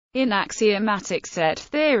In axiomatic set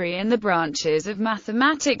theory and the branches of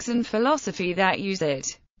mathematics and philosophy that use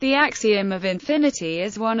it, the axiom of infinity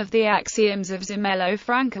is one of the axioms of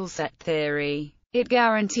Zermelo-Fraenkel set theory. It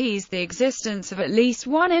guarantees the existence of at least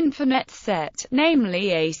one infinite set,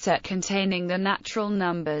 namely a set containing the natural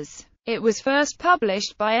numbers. It was first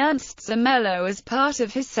published by Zermelo as part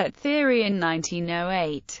of his set theory in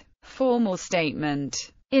 1908. Formal statement.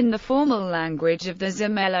 In the formal language of the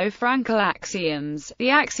Zermelo-Fraenkel axioms,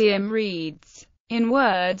 the axiom reads, in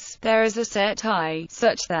words, there is a set I,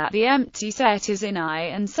 such that the empty set is in I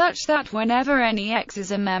and such that whenever any X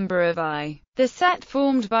is a member of I, the set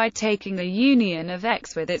formed by taking the union of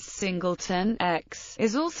X with its singleton, X,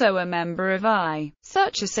 is also a member of I.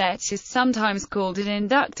 Such a set is sometimes called an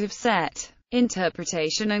inductive set.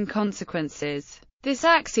 Interpretation and consequences. This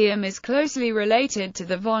axiom is closely related to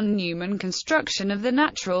the von Neumann construction of the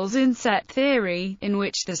naturals in set theory, in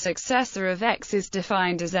which the successor of X is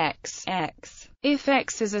defined as X. If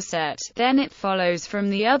X is a set, then it follows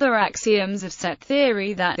from the other axioms of set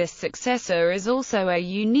theory that this successor is also a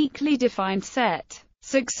uniquely defined set.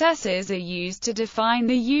 Successors are used to define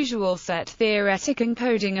the usual set theoretic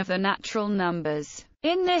encoding of the natural numbers.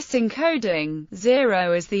 In this encoding,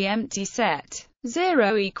 0 is the empty set.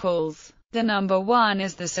 0 equals the number 1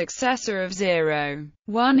 is the successor of 0.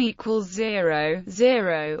 1 equals 0.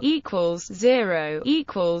 0 equals 0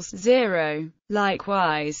 equals 0.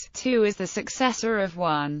 Likewise, 2 is the successor of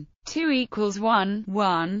 1. 2 equals 1.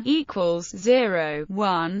 1 equals 0.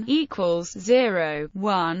 1 equals 0.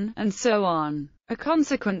 1, and so on. A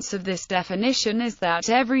consequence of this definition is that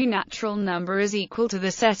every natural number is equal to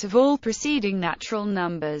the set of all preceding natural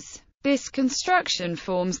numbers. This construction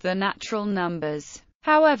forms the natural numbers.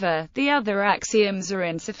 However, the other axioms are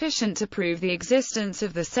insufficient to prove the existence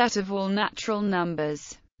of the set of all natural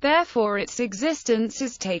numbers. Therefore its existence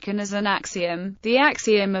is taken as an axiom, the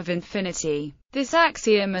axiom of infinity. This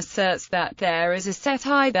axiom asserts that there is a set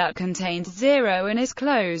I that contains 0 and is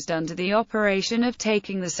closed under the operation of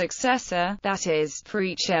taking the successor, that is, for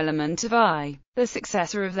each element of I, the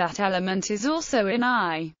successor of that element is also in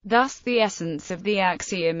I. Thus the essence of the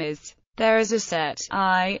axiom is, there is a set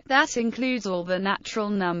I that includes all the natural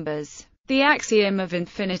numbers. The axiom of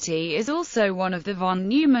infinity is also one of the von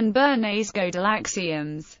Neumann-Bernays-Gödel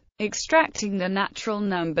axioms, extracting the natural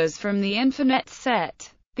numbers from the infinite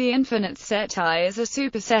set. The infinite set I is a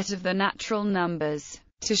superset of the natural numbers.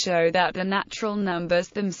 To show that the natural numbers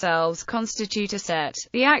themselves constitute a set,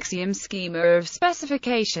 the axiom schema of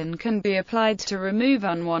specification can be applied to remove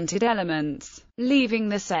unwanted elements, leaving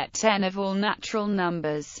the set N of all natural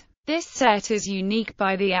numbers. This set is unique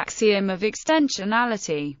by the axiom of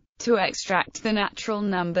extensionality. To extract the natural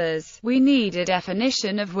numbers, we need a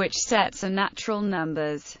definition of which sets are natural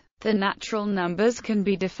numbers. The natural numbers can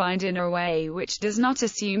be defined in a way which does not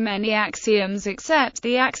assume any axioms except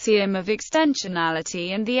the axiom of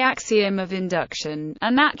extensionality and the axiom of induction.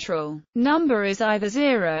 A natural number is either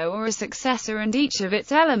 0 or a successor, and each of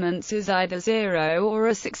its elements is either 0 or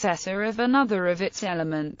a successor of another of its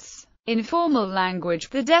elements. In formal language,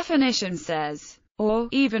 the definition says, or,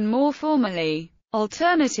 even more formally,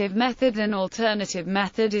 alternative method. An alternative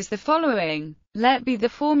method is the following. Let be the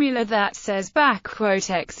formula that says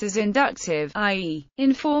X is inductive, i.e.,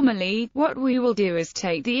 informally, what we will do is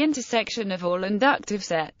take the intersection of all inductive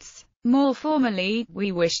sets. More formally,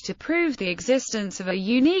 we wish to prove the existence of a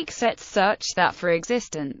unique set such that for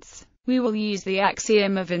existence, we will use the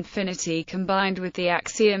axiom of infinity combined with the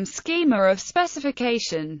axiom schema of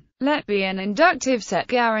specification. Let be an inductive set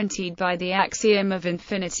guaranteed by the axiom of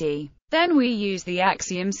infinity. Then we use the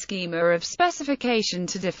axiom schema of specification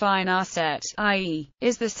to define our set, i.e.,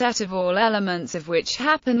 is the set of all elements of which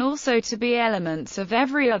happen also to be elements of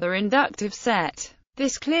every other inductive set.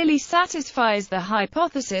 This clearly satisfies the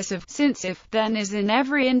hypothesis of, since if, then is in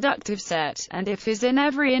every inductive set, and if is in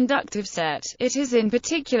every inductive set, it is in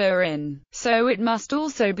particular in, so it must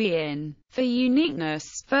also be in. For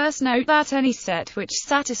uniqueness, first note that any set which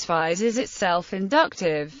satisfies is itself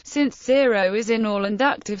inductive, since 0 is in all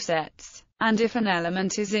inductive sets, and if an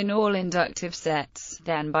element is in all inductive sets,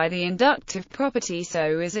 then by the inductive property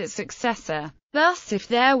so is its successor. Thus if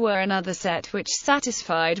there were another set which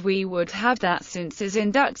satisfied, we would have that since is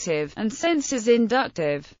inductive, and since is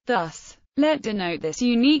inductive. Thus, let denote this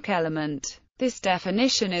unique element. This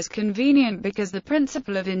definition is convenient because the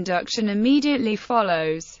principle of induction immediately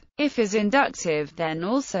follows. If is inductive, then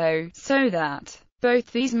also, so that.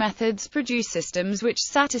 Both these methods produce systems which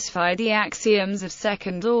satisfy the axioms of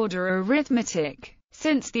second-order arithmetic.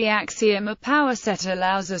 Since the axiom of power set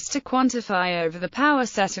allows us to quantify over the power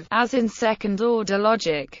set of, as in second-order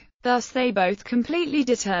logic, Thus they both completely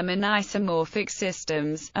determine isomorphic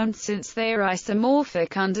systems, and since they are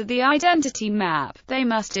isomorphic under the identity map, they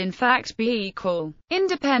must in fact be equal.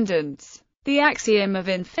 Independence. The axiom of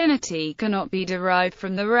infinity cannot be derived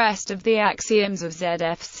from the rest of the axioms of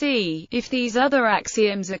ZFC, if these other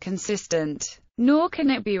axioms are consistent. Nor can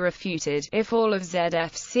it be refuted, if all of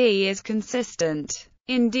ZFC is consistent.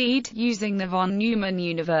 Indeed, using the von Neumann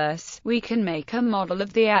universe, we can make a model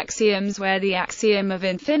of the axioms where the axiom of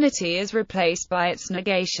infinity is replaced by its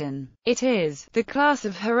negation. It is the class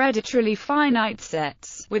of hereditarily finite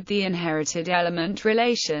sets, with the inherited element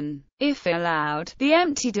relation. If allowed, the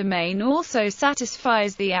empty domain also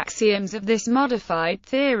satisfies the axioms of this modified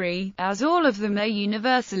theory, as all of them are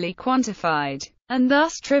universally quantified, and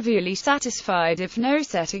thus trivially satisfied if no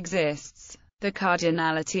set exists. The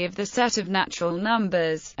cardinality of the set of natural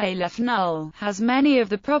numbers, Aleph null, has many of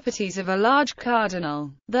the properties of a large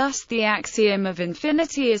cardinal. Thus the axiom of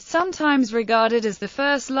infinity is sometimes regarded as the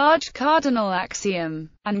first large cardinal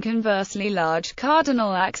axiom, and conversely large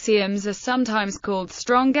cardinal axioms are sometimes called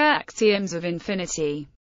stronger axioms of infinity.